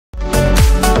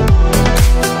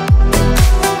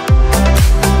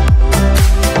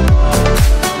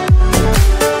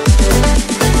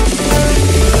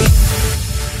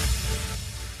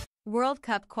World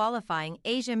Cup qualifying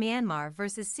Asia Myanmar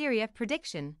vs Syria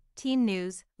prediction, team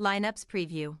news, lineups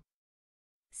preview.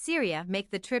 Syria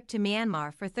make the trip to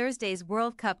Myanmar for Thursday's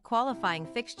World Cup qualifying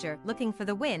fixture, looking for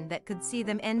the win that could see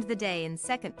them end the day in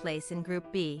second place in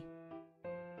Group B.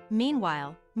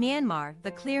 Meanwhile, Myanmar,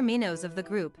 the clear minnows of the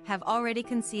group, have already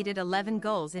conceded 11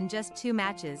 goals in just 2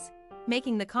 matches,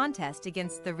 making the contest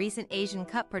against the recent Asian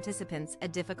Cup participants a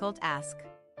difficult ask.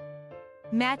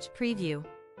 Match preview.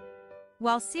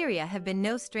 While Syria have been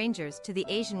no strangers to the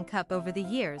Asian Cup over the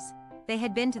years, they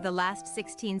had been to the last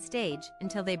 16 stage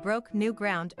until they broke new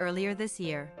ground earlier this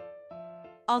year.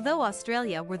 Although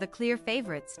Australia were the clear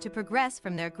favourites to progress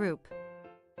from their group,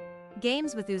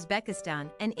 games with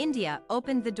Uzbekistan and India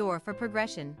opened the door for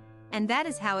progression, and that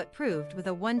is how it proved with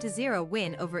a 1-0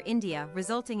 win over India,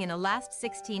 resulting in a last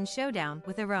 16 showdown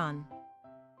with Iran.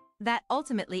 That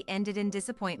ultimately ended in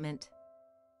disappointment.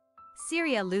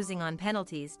 Syria losing on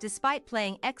penalties despite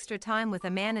playing extra time with a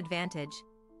man advantage,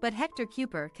 but Hector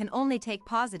Cooper can only take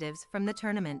positives from the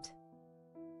tournament.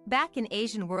 Back in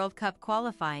Asian World Cup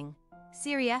qualifying,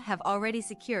 Syria have already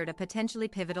secured a potentially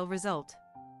pivotal result,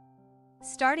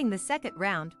 starting the second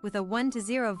round with a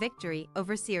 1-0 victory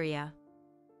over Syria.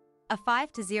 A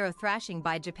 5-0 thrashing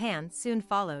by Japan soon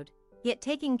followed, yet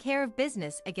taking care of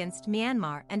business against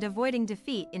Myanmar and avoiding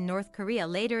defeat in North Korea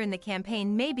later in the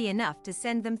campaign may be enough to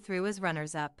send them through as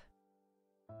runners-up.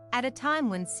 At a time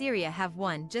when Syria have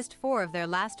won just 4 of their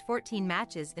last 14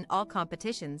 matches in all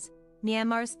competitions,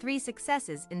 Myanmar's 3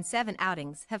 successes in 7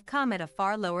 outings have come at a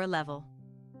far lower level.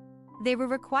 They were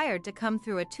required to come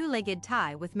through a 2-legged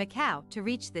tie with Macau to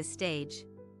reach this stage,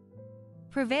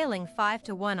 prevailing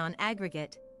 5-1 on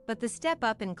aggregate, but the step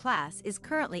up in class is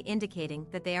currently indicating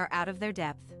that they are out of their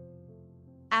depth.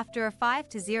 After a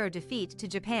 5-0 defeat to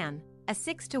Japan, a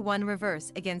 6-1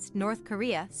 reverse against North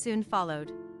Korea soon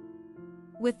followed,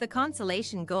 with the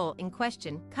consolation goal in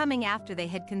question coming after they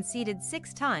had conceded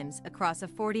 6 times across a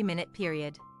 40-minute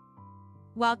period.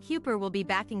 While Cooper will be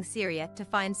backing Syria to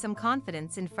find some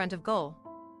confidence in front of goal,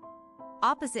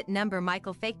 opposite number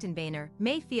Michael Feichtenbeiner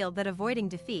may feel that avoiding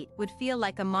defeat would feel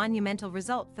like a monumental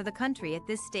result for the country at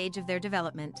this stage of their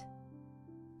development.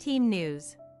 Team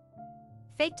news.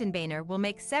 Feichtenbeiner will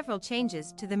make several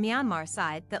changes to the Myanmar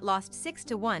side that lost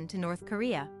 6-1 to North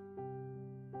Korea,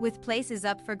 with places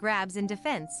up for grabs in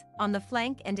defense, on the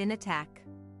flank and in attack.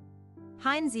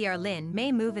 Hein Ziar Lin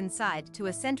may move inside to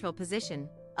a central position,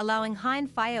 allowing Hein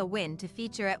Phio Win to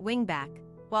feature at wingback,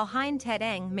 while Hein Tet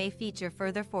Eng may feature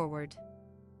further forward.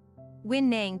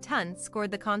 Win Nang Tun scored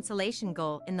the consolation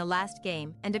goal in the last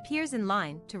game and appears in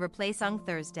line to replace Ung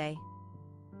Thursday.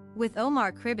 With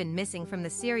Omar Kribin missing from the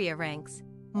Syria ranks,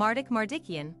 Mardik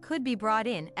Mardikian could be brought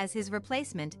in as his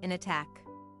replacement in attack.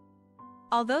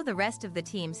 Although the rest of the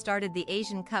team started the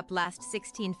Asian Cup last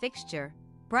 16 fixture,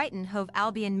 Brighton Hove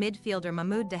Albion midfielder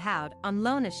Mahmoud Dahoud on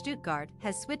loan at Stuttgart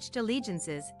has switched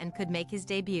allegiances and could make his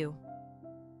debut.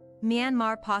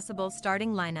 Myanmar possible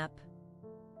starting lineup: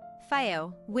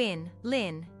 Phio, Win,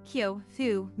 Lin, Kyo,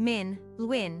 Thu, Min,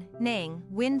 Win, Nang,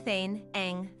 Win Thane,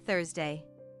 Ang, Thursday.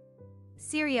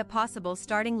 Syria possible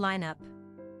starting lineup: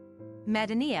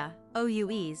 Madania,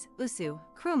 Oues, Usu,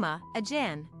 Kruma,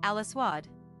 Ajan, Al Aswad,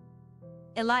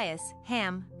 Elias,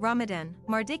 Ham, Ramadan,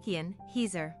 Mardikian,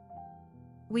 Heezer.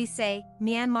 We say,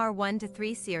 Myanmar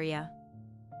 1-3 Syria.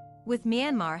 With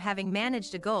Myanmar having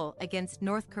managed a goal against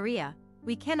North Korea,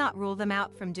 we cannot rule them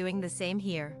out from doing the same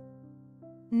here.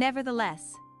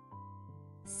 Nevertheless,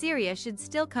 Syria should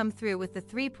still come through with the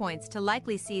 3 points to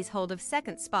likely seize hold of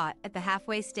second spot at the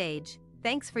halfway stage.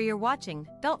 Thanks for your watching.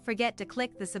 Don't forget to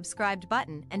click the subscribed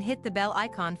button and hit the bell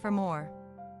icon for more.